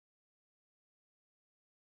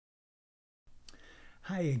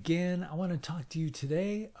Hi again. I want to talk to you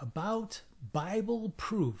today about Bible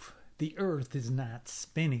proof the earth is not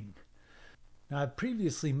spinning. Now, I've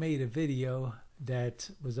previously made a video that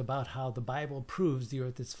was about how the Bible proves the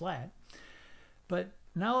earth is flat. But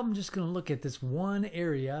now I'm just going to look at this one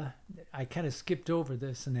area. I kind of skipped over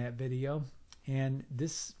this in that video. And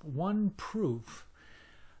this one proof,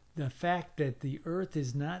 the fact that the earth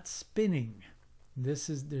is not spinning,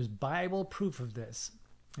 there's Bible proof of this.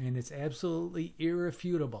 And it's absolutely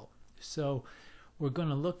irrefutable. So we're going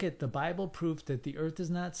to look at the Bible proof that the earth is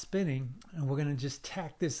not spinning, and we're going to just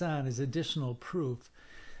tack this on as additional proof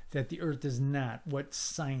that the earth is not what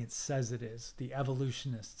science says it is. The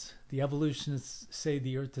evolutionists say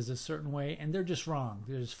the earth is a certain way, and they're just wrong.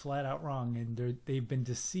 They're just flat out wrong, and they've been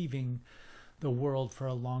deceiving the world for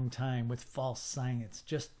a long time with false science,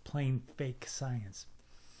 just plain fake science.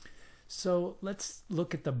 So let's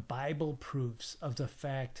look at the Bible proofs of the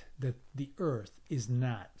fact that the earth is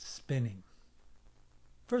not spinning.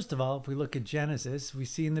 First of all, if we look at Genesis, we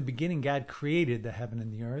see in the beginning God created the heaven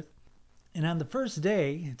and the earth. And on the first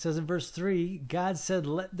day, it says in verse 3, God said,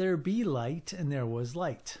 "Let there be light," and there was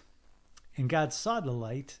light. And God saw the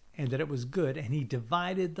light, and that it was good, and he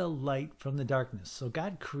divided the light from the darkness. So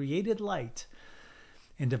God created light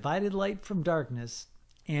and divided light from darkness.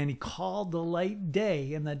 And he called the light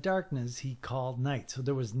day, and the darkness he called night. So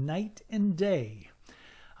there was night and day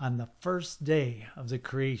on the first day of the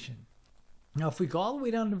creation. Now, if we go all the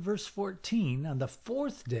way down to verse 14, on the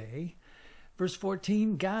fourth day, verse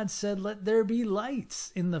 14, God said, "Let there be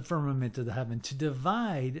lights in the firmament of the heaven to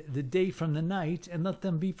divide the day from the night, and let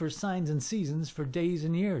them be for signs and seasons, for days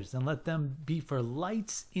and years, and let them be for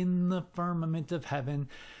lights in the firmament of heaven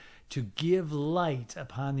to give light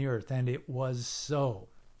upon the earth." And it was so.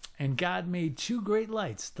 And God made two great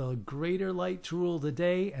lights, the greater light to rule the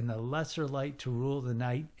day and the lesser light to rule the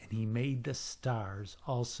night. And he made the stars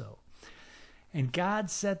also. And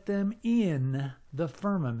God set them in the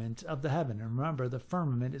firmament of the heaven. And remember, the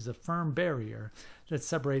firmament is a firm barrier that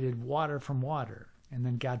separated water from water. And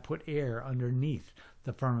then God put air underneath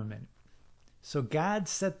the firmament. So God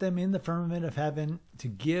set them in the firmament of heaven to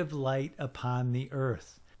give light upon the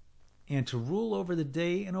earth, and to rule over the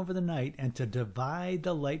day and over the night, and to divide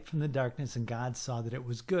the light from the darkness. And God saw that it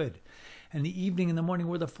was good. And the evening and the morning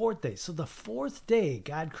were the fourth day. So the fourth day,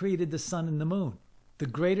 God created the sun and the moon. The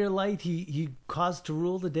greater light he caused to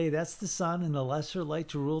rule the day, that's the sun, and the lesser light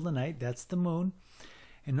to rule the night, that's the moon.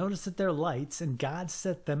 And notice that they're lights, and God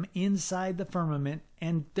set them inside the firmament,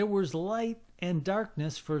 and there was light and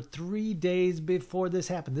darkness for 3 days before this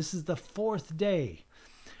happened. This is the fourth day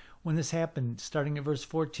when this happened, starting at verse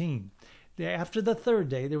 14. After the third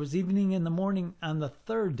day, there was evening and the morning on the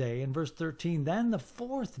third day, in verse 13. Then the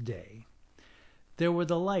fourth day, there were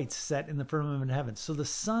the lights set in the firmament of heaven. So the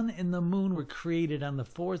sun and the moon were created on the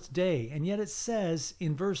fourth day. And yet it says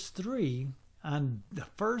in verse 3, on the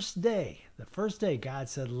first day, God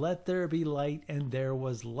said, "Let there be light," and there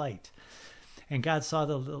was light. And God saw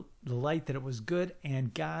the light, that it was good,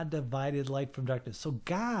 and God divided light from darkness. So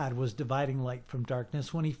God was dividing light from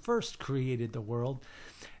darkness when he first created the world.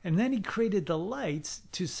 And then he created the lights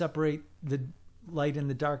to separate the light and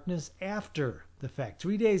the darkness after the fact.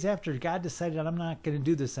 3 days after, God decided, "I'm not going to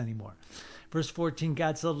do this anymore." Verse 14,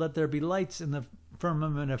 God said, "Let there be lights in the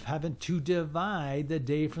firmament of heaven to divide the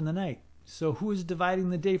day from the night." So who was dividing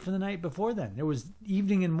the day from the night before then? There was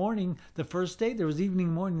evening and morning the first day. There was evening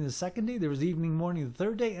and morning the second day. There was evening and morning the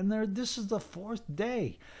third day. And this is the fourth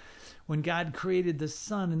day when God created the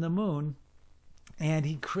sun and the moon. And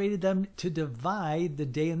he created them to divide the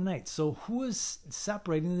day and the night. So who was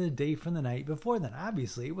separating the day from the night before then?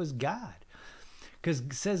 Obviously, it was God. Because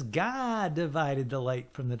it says God divided the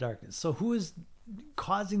light from the darkness. So who is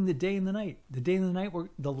causing the day and the night? The day and the night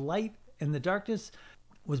were the light and the darkness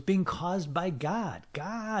was being caused by God.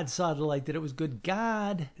 God saw the light, that it was good.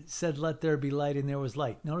 God said, "Let there be light," and there was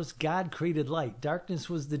light. Notice God created light. Darkness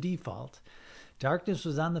was the default. Darkness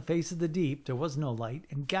was on the face of the deep. There was no light.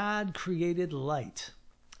 And God created light.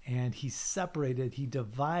 And he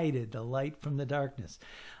divided the light from the darkness.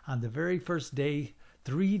 On the very first day,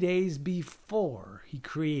 3 days before he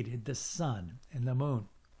created the sun and the moon.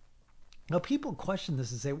 Now, people question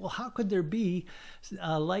this and say, well, how could there be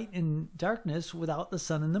light and darkness without the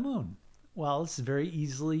sun and the moon? Well, it's very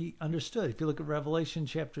easily understood. If you look at Revelation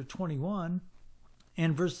chapter 21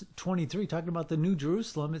 and verse 23, talking about the New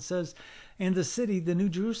Jerusalem, it says, "And the city, the New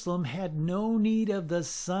Jerusalem, had no need of the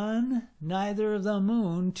sun, neither of the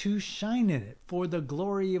moon to shine in it. For the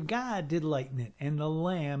glory of God did lighten it, and the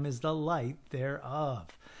Lamb is the light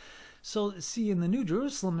thereof." So, see, in the New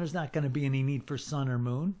Jerusalem, there's not going to be any need for sun or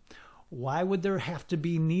moon. Why would there have to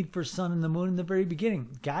be need for sun and the moon in the very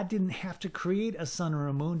beginning? God didn't have to create a sun or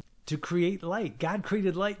a moon to create light. God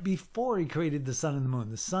created light before he created the sun and the moon.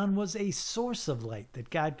 The sun was a source of light that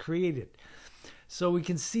God created. So we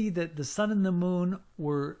can see that the sun and the moon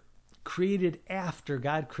were created after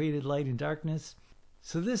God created light and darkness.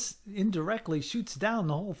 So this indirectly shoots down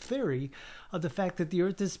the whole theory of the fact that the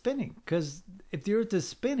earth is spinning. Because if the earth is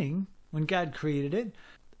spinning when God created it,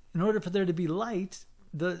 in order for there to be light,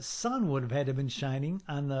 the sun would have had to have been shining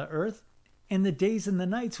on the earth, and the days and the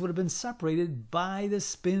nights would have been separated by the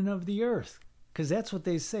spin of the earth. Because that's what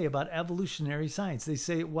they say about evolutionary science. They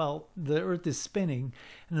say, well, the earth is spinning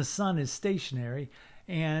and the sun is stationary,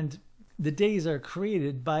 and the days are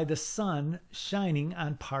created by the sun shining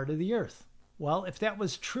on part of the earth. Well, if that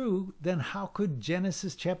was true, then how could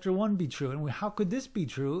Genesis chapter 1 be true? And how could this be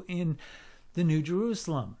true in the New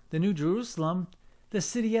Jerusalem? The New Jerusalem, the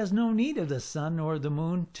city has no need of the sun or the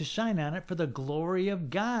moon to shine on it, for the glory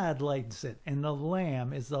of God lights it, and the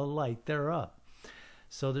Lamb is the light thereof.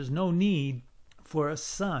 So there's no need for a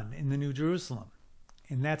sun in the New Jerusalem.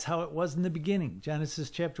 And that's how it was in the beginning. Genesis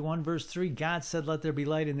chapter 1, verse 3, God said, let there be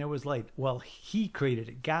light, and there was light. Well, he created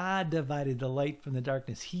it. God divided the light from the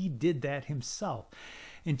darkness. He did that himself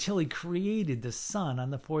until he created the sun on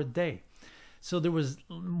the fourth day. So there was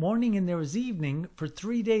morning and there was evening for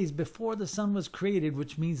 3 days before the sun was created,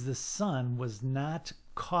 which means the sun was not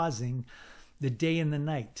causing the day and the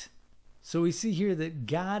night. So we see here that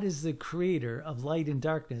God is the creator of light and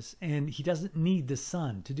darkness, and he doesn't need the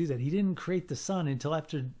sun to do that. He didn't create the sun until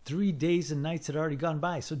after 3 days and nights had already gone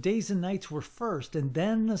by. So days and nights were first, and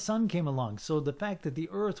then the sun came along. So the fact that the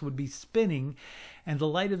earth would be spinning and the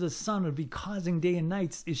light of the sun would be causing day and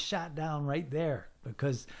nights is shot down right there,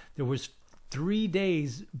 because there was 3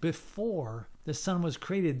 days before the sun was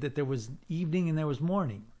created that there was evening and there was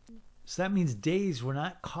morning. So that means days were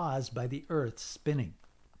not caused by the earth spinning.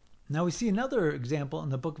 Now we see another example in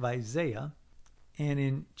the book of Isaiah, and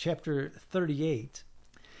in chapter 38.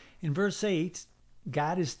 In verse 8,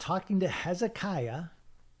 God is talking to Hezekiah,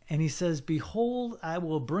 and he says, behold, I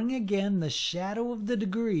will bring again the shadow of the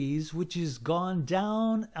degrees, which is gone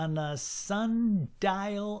down on the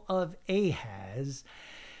sundial of Ahaz,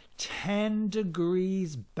 10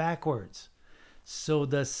 degrees backwards. So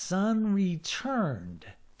the sun returned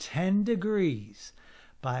 10 degrees,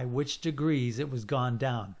 by which degrees it was gone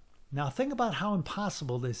down. Now think about how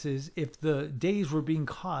impossible this is if the days were being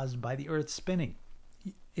caused by the earth spinning.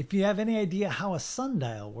 If you have any idea how a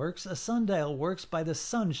sundial works by the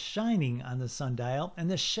sun shining on the sundial, and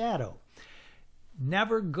the shadow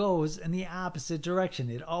never goes in the opposite direction.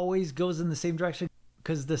 It always goes in the same direction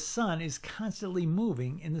because the sun is constantly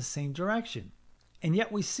moving in the same direction. And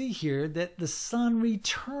yet we see here that the sun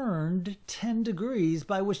returned 10 degrees,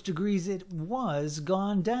 by which degrees it was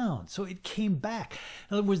gone down. So it came back.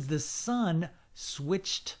 In other words, the sun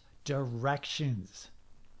switched directions.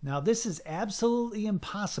 Now this is absolutely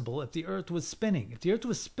impossible if the earth was spinning. If the earth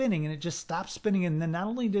was spinning and it just stopped spinning, and then not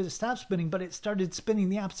only did it stop spinning, but it started spinning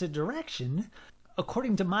the opposite direction,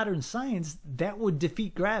 according to modern science, that would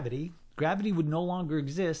defeat gravity. Gravity would no longer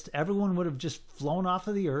exist. Everyone would have just flown off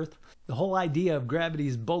of the earth. The whole idea of gravity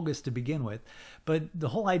is bogus to begin with. But the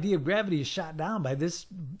whole idea of gravity is shot down by this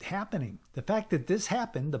happening. The fact that this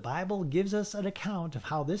happened, the Bible gives us an account of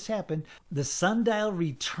how this happened. The sundial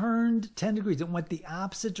returned 10 degrees. It went the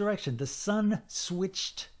opposite direction. The sun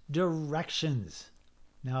switched directions.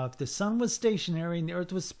 Now, if the sun was stationary and the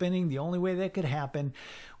earth was spinning, the only way that could happen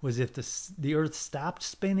was if the earth stopped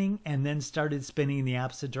spinning and then started spinning in the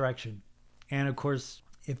opposite direction. And of course,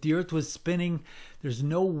 if the earth was spinning, there's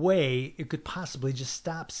no way it could possibly just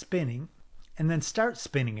stop spinning and then start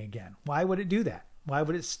spinning again. Why would it do that? Why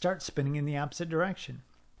would it start spinning in the opposite direction?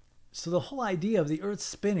 So the whole idea of the earth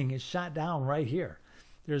spinning is shot down right here.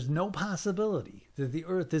 There's no possibility that the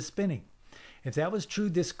earth is spinning. If that was true,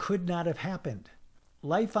 this could not have happened.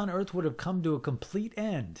 Life on earth would have come to a complete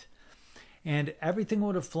end, and everything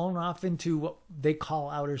would have flown off into what they call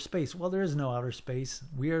outer space. Well, there is no outer space.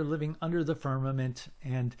 We are living under the firmament,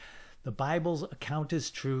 and the Bible's account is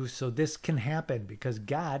true, so this can happen because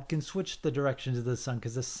God can switch the directions of the sun,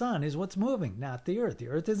 because the sun is what's moving, not the earth. The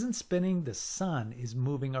earth isn't spinning. The sun is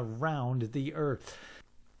moving around the earth.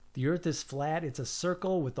 The earth is flat. It's a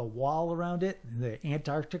circle with a wall around it. The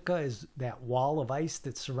Antarctica is that wall of ice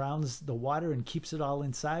that surrounds the water and keeps it all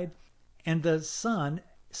inside. And the sun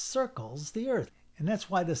circles the earth. And that's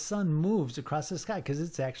why the sun moves across the sky, because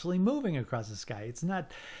it's actually moving across the sky. It's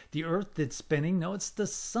not the earth that's spinning. No, it's the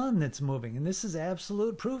sun that's moving. And this is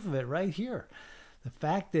absolute proof of it right here. The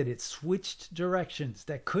fact that it switched directions.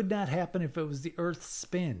 That could not happen if it was the earth's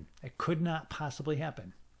spin. That could not possibly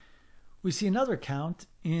happen. We see another account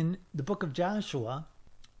in the book of Joshua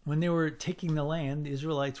when they were taking the land. The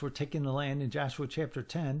Israelites were taking the land in Joshua chapter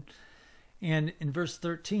 10. And in verse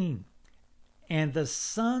 13, and the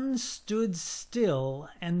sun stood still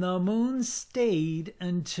and the moon stayed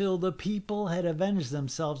until the people had avenged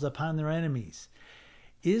themselves upon their enemies.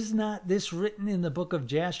 Is not this written in the book of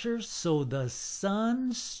Jasher? So the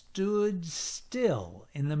sun stood still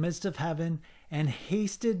in the midst of heaven and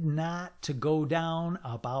hasted not to go down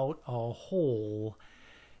about a whole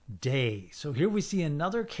day. So here we see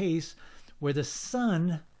another case where the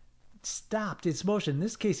sun stopped its motion. In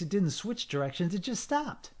this case, it didn't switch directions. It just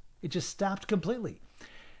stopped. It just stopped completely.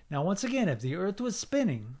 Now, once again, if the earth was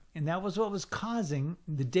spinning and that was what was causing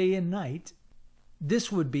the day and night,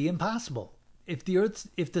 this would be impossible. If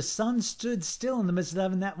the sun stood still in the midst of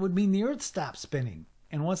heaven, that would mean the earth stopped spinning.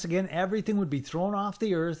 And once again, everything would be thrown off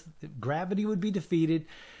the earth. Gravity would be defeated.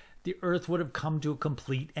 The earth would have come to a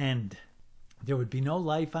complete end. There would be no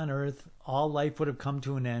life on earth. All life would have come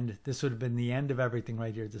to an end. This would have been the end of everything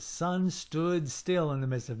right here. The sun stood still in the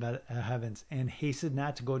midst of heavens and hastened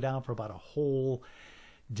not to go down for about a whole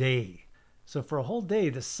day. So for a whole day,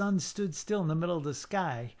 the sun stood still in the middle of the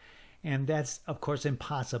sky. And that's, of course,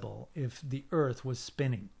 impossible if the earth was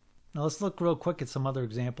spinning. Now let's look real quick at some other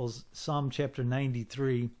examples. Psalm chapter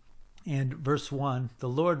 93 and verse 1. The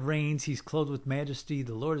Lord reigns. He's clothed with majesty.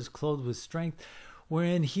 The Lord is clothed with strength,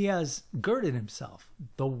 wherein he has girded himself.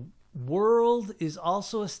 The world is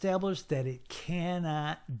also established that it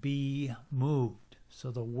cannot be moved. So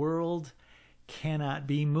the world cannot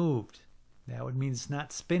be moved. That would mean it's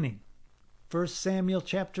not spinning. 1 Samuel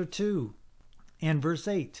chapter 2 and verse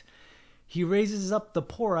 8. He raises up the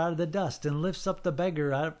poor out of the dust and lifts up the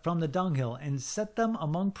beggar out from the dunghill and set them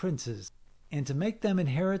among princes, and to make them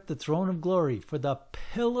inherit the throne of glory. For the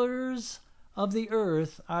pillars of the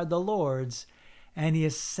earth are the Lord's, and he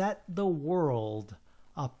has set the world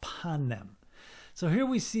upon them. So here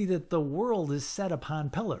we see that the world is set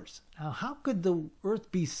upon pillars. Now, how could the earth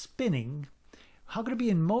be spinning? How could it be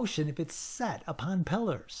in motion if it's set upon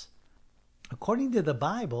pillars? According to the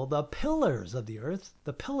Bible, the pillars of the earth,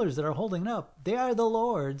 the pillars that are holding it up, they are the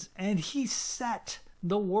Lord's, and he set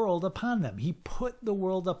the world upon them. He put the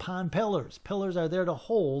world upon pillars. Pillars are there to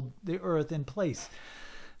hold the earth in place.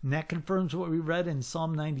 And that confirms what we read in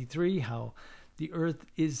Psalm 93, how the earth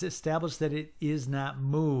is established that it is not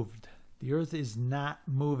moved. The earth is not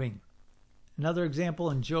moving. Another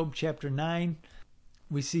example in Job chapter 9,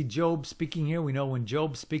 we see Job speaking here. We know when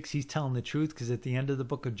Job speaks, he's telling the truth, because at the end of the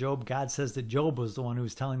book of Job, God says that Job was the one who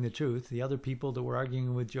was telling the truth. The other people that were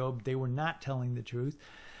arguing with Job, they were not telling the truth,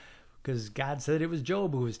 because God said it was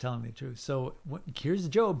Job who was telling the truth. So here's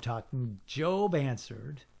Job talking. Job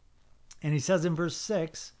answered, and he says in verse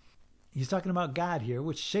 6, he's talking about God here,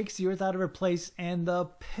 which shakes the earth out of her place, and the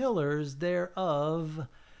pillars thereof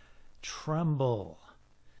tremble.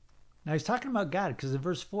 Now he's talking about God, because in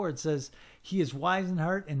verse 4 it says, he is wise in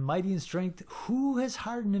heart and mighty in strength. Who has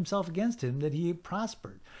hardened himself against him that he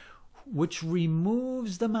prospered? Which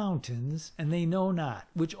removes the mountains, and they know not.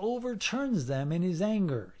 Which overturns them in his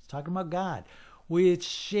anger. He's talking about God. Which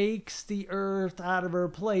shakes the earth out of her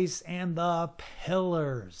place, and the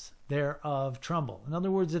pillars thereof tremble. In other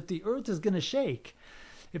words, if the earth is going to shake,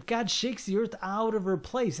 if God shakes the earth out of her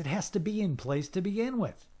place, it has to be in place to begin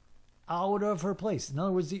with. Out of her place. In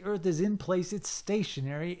other words, the earth is in place. It's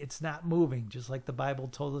stationary. It's not moving, just like the Bible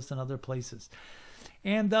told us in other places.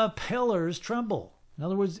 And the pillars tremble. In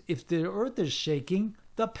other words, if the earth is shaking,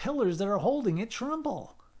 the pillars that are holding it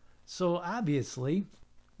tremble. So obviously,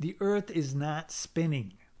 the earth is not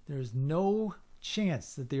spinning. There's no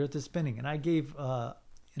chance that the earth is spinning. And I gave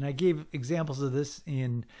examples of this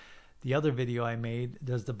in the other video I made.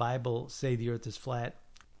 Does the Bible say the earth is flat?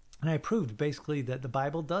 And I proved basically that the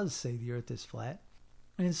Bible does say the earth is flat.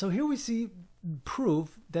 And so here we see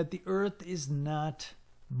proof that the earth is not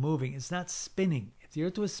moving. It's not spinning. If the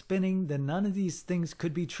earth was spinning, then none of these things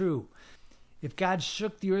could be true. If God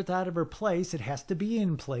shook the earth out of her place, it has to be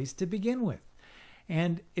in place to begin with.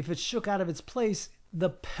 And if it's shook out of its place,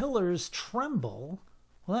 the pillars tremble.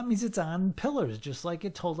 Well, that means it's on pillars, just like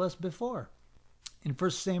it told us before. In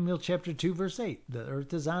 1 Samuel chapter 2, verse 8, the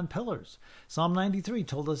earth is on pillars. Psalm 93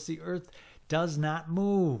 told us the earth does not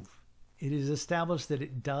move. It is established that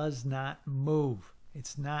it does not move.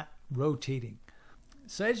 It's not rotating.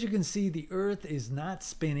 So as you can see, the earth is not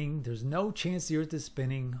spinning. There's no chance the earth is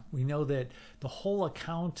spinning. We know that the whole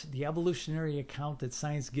account, the evolutionary account that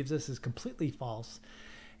science gives us, is completely false.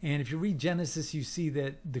 And if you read Genesis, you see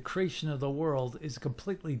that the creation of the world is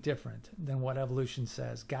completely different than what evolution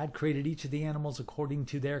says. God created each of the animals according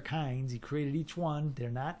to their kinds. He created each one. They're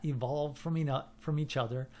not evolved from each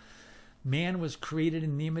other. Man was created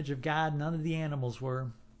in the image of God. None of the animals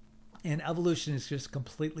were. And evolution is just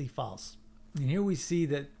completely false. And here we see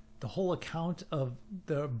that the whole account of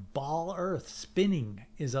the ball Earth spinning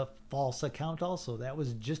is a false account also. That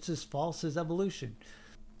was just as false as evolution.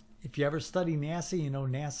 If you ever study NASA, you know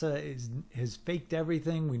NASA has faked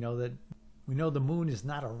everything. We know the moon is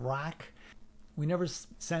not a rock. We never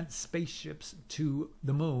sent spaceships to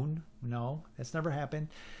the moon. No, that's never happened.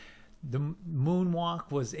 The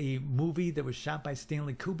Moonwalk was a movie that was shot by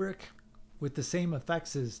Stanley Kubrick with the same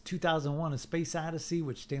effects as 2001: A Space Odyssey,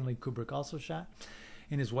 which Stanley Kubrick also shot.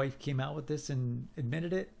 And his wife came out with this and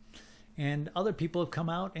admitted it. And other people have come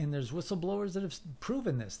out, and there's whistleblowers that have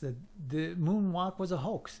proven this, that the moonwalk was a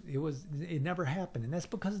hoax. It never happened. And that's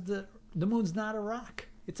because the moon's not a rock.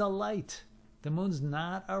 It's a light. The moon's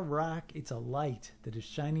not a rock. It's a light that is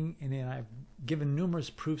shining. And I've given numerous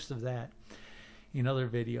proofs of that in other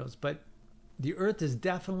videos. But the earth is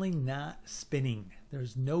definitely not spinning.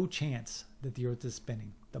 There's no chance that the earth is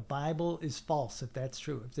spinning. The Bible is false if that's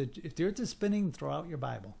true. If the earth is spinning, throw out your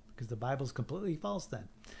Bible, because the Bible is completely false then.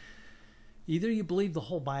 Either you believe the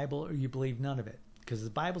whole Bible or you believe none of it, because the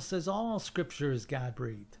Bible says all Scripture is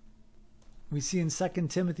God-breathed. We see in 2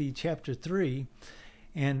 Timothy chapter 3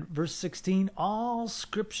 and verse 16, all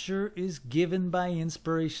Scripture is given by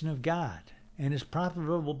inspiration of God and is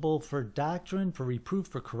profitable for doctrine, for reproof,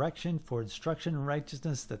 for correction, for instruction in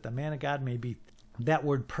righteousness, that the man of God may be, that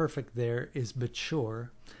word perfect there is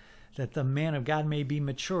mature, that the man of God may be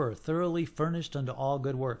mature, thoroughly furnished unto all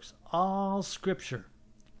good works. All Scripture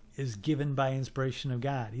is given by inspiration of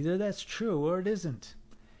God. Either that's true or it isn't.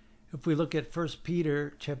 If we look at 1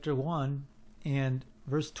 Peter chapter 1 and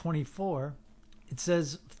verse 24, it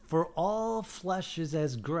says, for all flesh is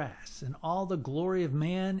as grass, and all the glory of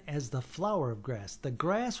man as the flower of grass. The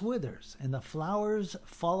grass withers, and the flowers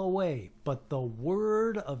fall away, but the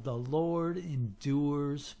word of the Lord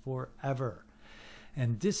endures forever.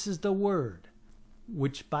 And this is the word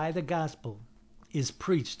which by the gospel is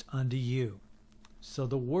preached unto you. So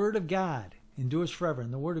the word of God endures forever,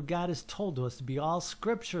 and the word of God is told to us to be all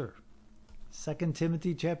Scripture. 2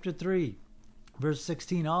 Timothy chapter 3. Verse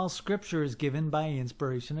 16, all Scripture is given by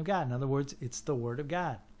inspiration of God. In other words, it's the Word of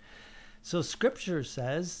God. So Scripture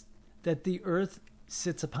says that the earth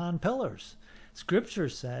sits upon pillars. Scripture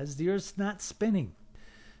says the earth's not spinning.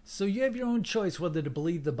 So you have your own choice whether to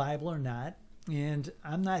believe the Bible or not. And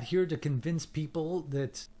I'm not here to convince people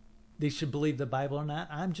that they should believe the Bible or not.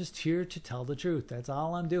 I'm just here to tell the truth. That's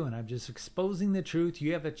all I'm doing. I'm just exposing the truth.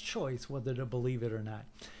 You have a choice whether to believe it or not.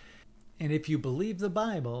 And if you believe the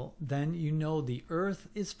Bible, then you know the earth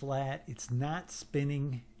is flat. It's not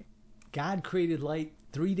spinning. God created light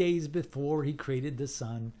 3 days before he created the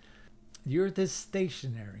sun. The earth is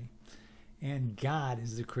stationary, and God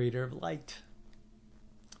is the creator of light.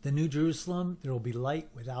 The New Jerusalem, there will be light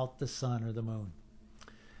without the sun or the moon.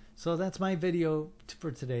 So that's my video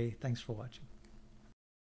for today. Thanks for watching.